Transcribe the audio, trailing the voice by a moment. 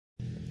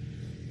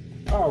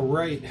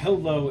Alright,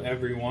 hello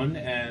everyone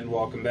and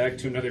welcome back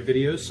to another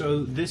video.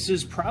 So this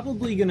is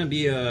probably going to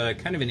be a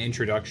kind of an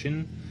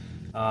introduction.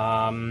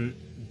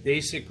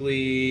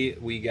 Basically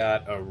we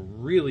got a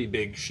really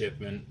big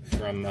shipment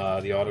from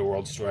the Auto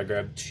World store. I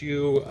grabbed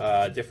two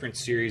different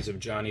series of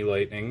Johnny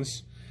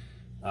Lightnings,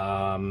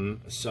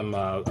 some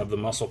of the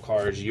Muscle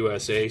Cars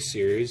USA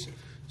series.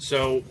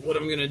 So what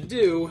I'm going to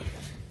do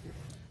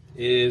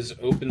is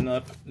open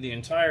up the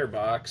entire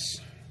box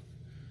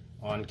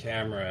on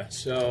camera.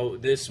 So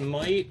this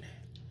the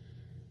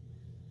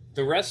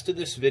rest of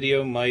this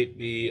video might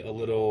be a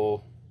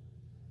little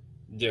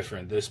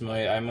different.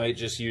 I might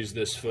just use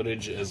this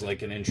footage as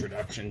like an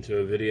introduction to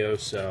a video,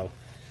 so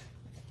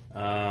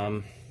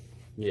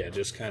yeah,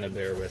 just kind of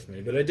bear with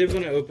me. But I did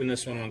want to open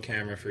this one on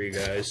camera for you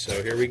guys,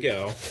 so here we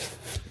go.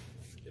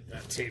 Get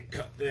that tape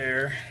cut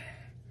there,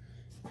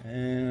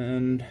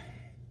 and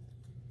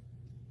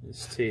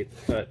this tape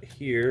cut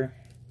here.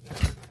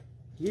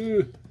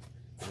 Woo!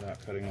 I'm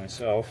not cutting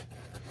myself.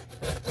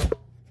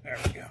 There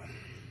we go.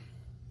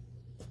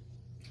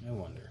 I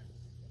wonder.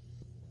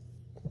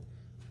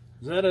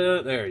 Is that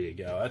there you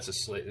go. That's a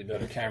slightly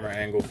better camera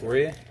angle for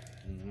you.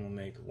 And then we'll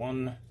make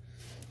one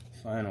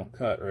final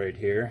cut right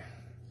here.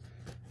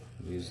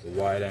 Use the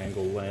wide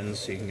angle lens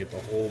so you can get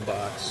the whole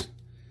box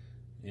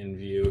in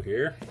view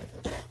here.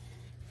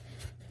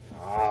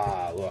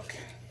 Ah, look.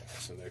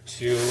 So they're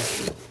two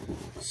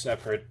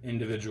separate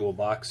individual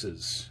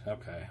boxes.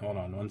 Okay, hold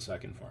on one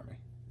second for me.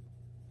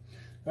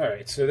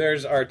 Alright, so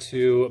there's our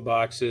two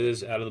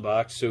boxes out of the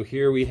box. So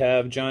here we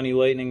have Johnny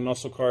Lightning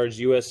Muscle Cars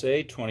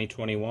USA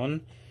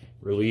 2021,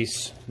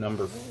 release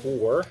number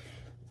 4.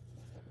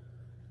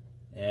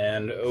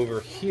 And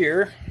over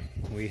here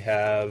we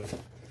have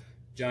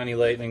Johnny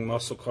Lightning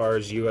Muscle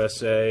Cars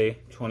USA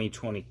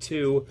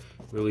 2022,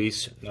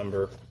 release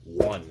number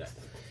 1.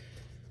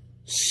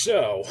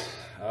 So,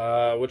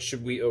 what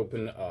should we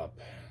open up?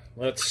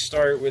 Let's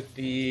start with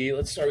the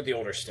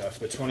older stuff,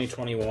 the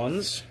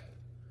 2021s.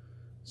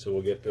 So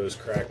we'll get those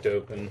cracked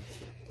open.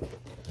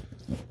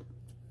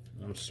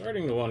 I'm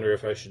starting to wonder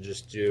if I should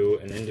just do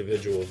an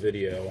individual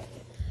video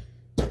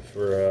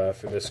for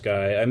this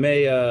guy. I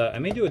may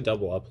do a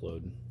double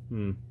upload.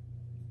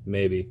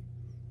 Maybe.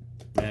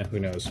 Who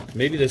knows?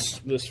 Maybe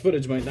this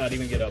footage might not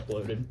even get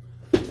uploaded.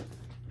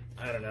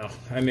 I don't know.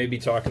 I may be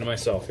talking to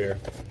myself here.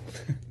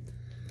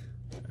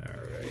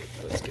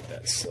 Let's get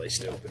that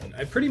sliced open.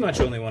 I pretty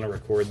much only want to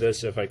record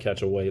this if I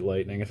catch a white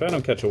lightning. If I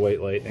don't catch a white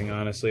lightning,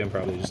 honestly, I'm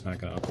probably just not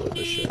going to upload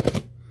this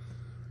shit.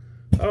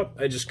 Oh,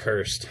 I just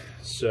cursed.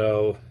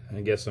 So, I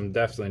guess I'm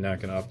definitely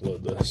not going to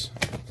upload this.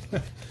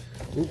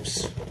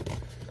 Oops.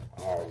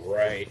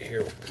 Alright,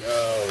 here we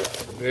go.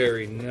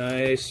 Very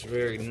nice,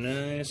 very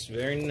nice,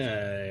 very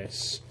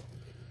nice.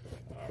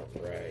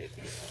 Alright,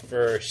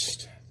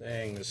 first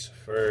things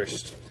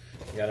first.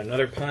 We got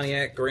another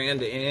Pontiac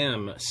Grand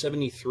Am,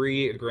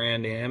 73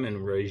 Grand Am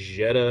in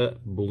Rosetta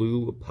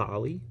Blue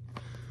Poly.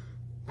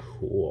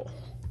 Cool.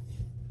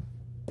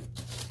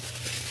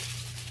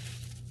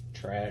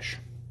 Trash.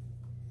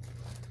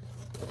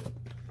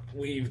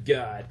 We've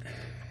got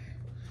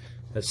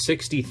a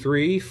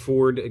 63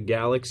 Ford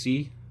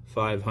Galaxy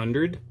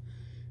 500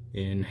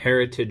 in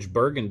Heritage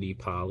Burgundy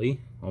Poly.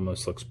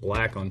 Almost looks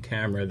black on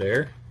camera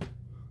there.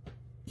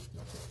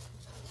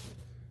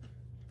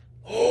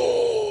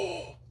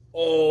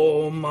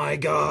 Oh my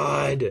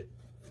god!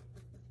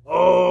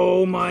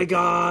 Oh my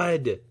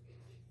god!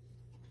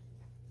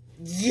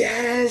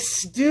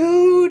 Yes,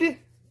 dude!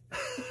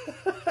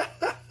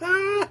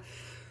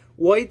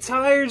 White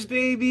tires,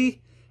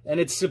 baby! And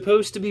it's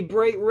supposed to be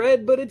bright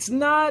red, but it's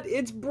not.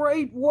 It's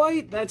bright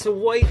white. That's a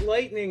white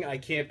lightning. I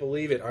can't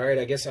believe it. Alright,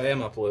 I guess I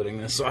am uploading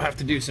this, so I'll have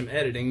to do some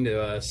editing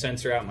to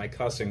censor out my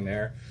cussing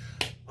there.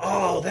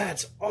 Oh,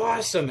 that's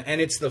awesome! And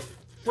it's the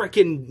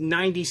frickin'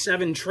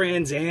 97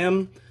 Trans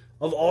Am.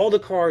 Of all the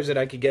cars that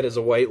I could get as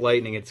a white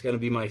lightning, it's going to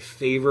be my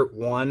favorite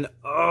one.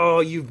 Oh,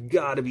 you've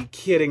got to be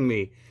kidding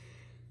me.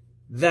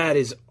 That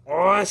is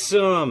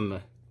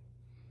awesome.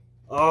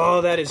 Oh,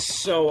 that is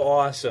so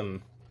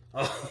awesome.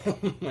 Oh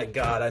my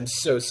god, I'm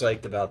so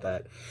psyched about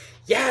that.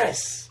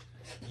 Yes!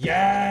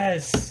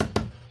 Yes!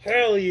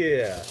 Hell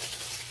yeah!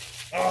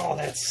 Oh,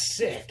 that's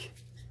sick.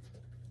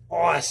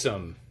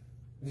 Awesome.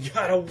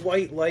 Got a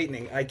white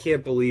lightning. I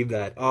can't believe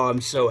that. Oh, I'm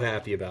so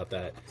happy about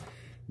that.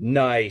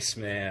 Nice,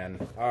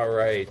 man.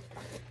 Alright.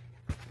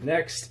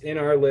 Next in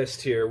our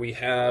list here, we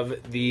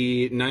have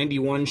the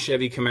 91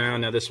 Chevy Camaro.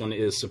 Now, this one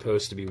is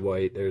supposed to be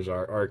white. There's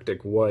our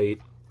Arctic white.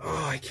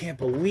 Oh, I can't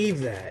believe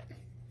that.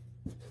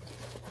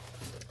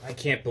 I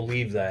can't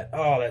believe that.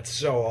 Oh, that's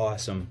so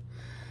awesome.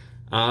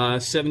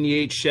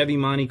 78 Chevy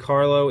Monte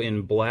Carlo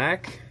in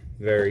black.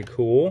 Very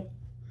cool.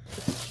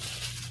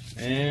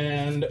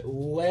 And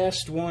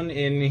last one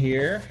in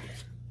here.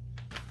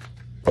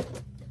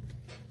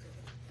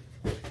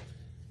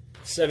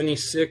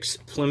 76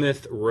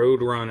 Plymouth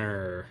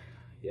Roadrunner.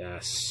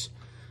 Yes.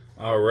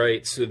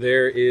 Alright, so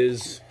there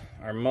is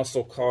our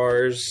Muscle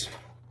Cars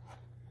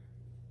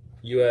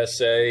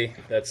USA.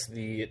 That's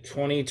the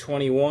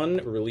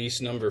 2021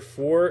 release number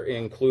 4,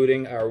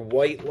 including our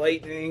White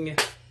Lightning.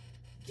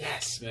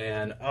 Yes,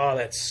 man. Oh,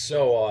 that's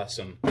so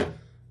awesome.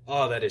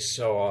 Oh, that is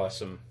so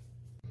awesome.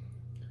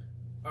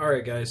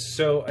 Alright guys,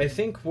 so I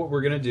think what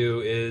we're going to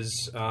do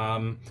is,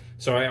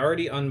 so I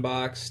already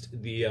unboxed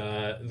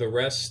the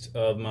rest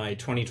of my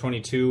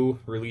 2022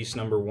 release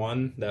number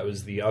 1. That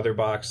was the other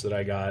box that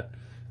I got.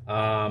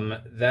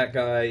 That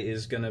guy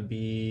is going to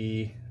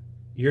be,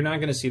 you're not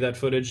going to see that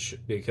footage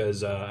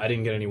because I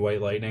didn't get any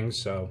White Lightnings,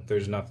 so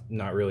there's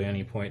not really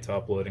any point to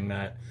uploading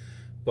that.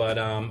 But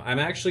I'm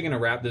actually going to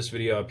wrap this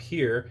video up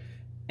here,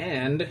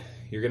 and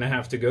you're going to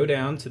have to go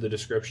down to the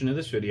description of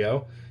this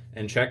video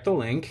and check the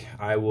link.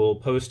 I will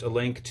post a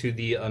link to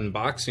the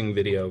unboxing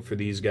video for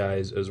these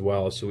guys as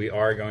well. So we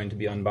are going to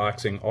be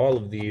unboxing all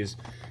of these,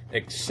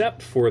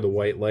 except for the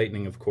White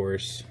Lightning, of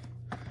course.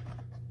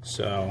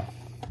 So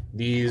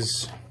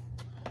these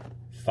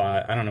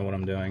 5, I don't know what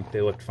I'm doing.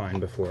 They looked fine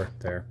before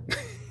there.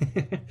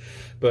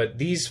 But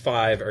these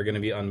 5 are going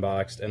to be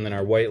unboxed, and then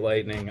our White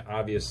Lightning,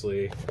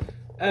 obviously,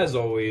 as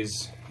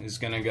always, is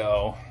going to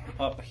go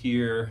up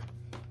here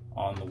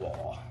on the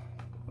wall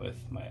with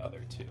my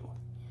other 2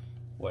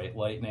 White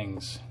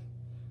Lightnings.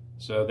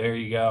 So there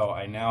you go.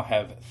 I now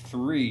have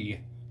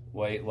 3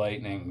 White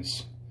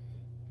Lightnings.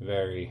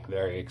 Very,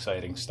 very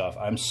exciting stuff.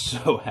 I'm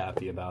so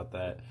happy about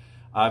that.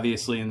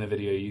 Obviously in the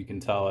video you can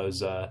tell I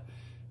was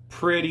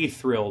pretty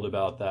thrilled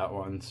about that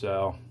one.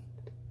 So,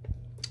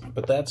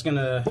 but that's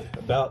gonna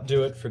about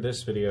do it for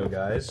this video,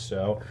 guys.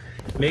 So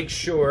make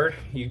sure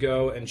you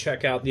go and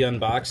check out the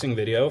unboxing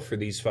video for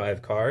these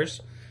 5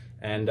 cars,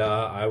 and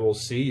I will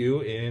see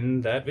you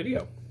in that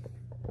video.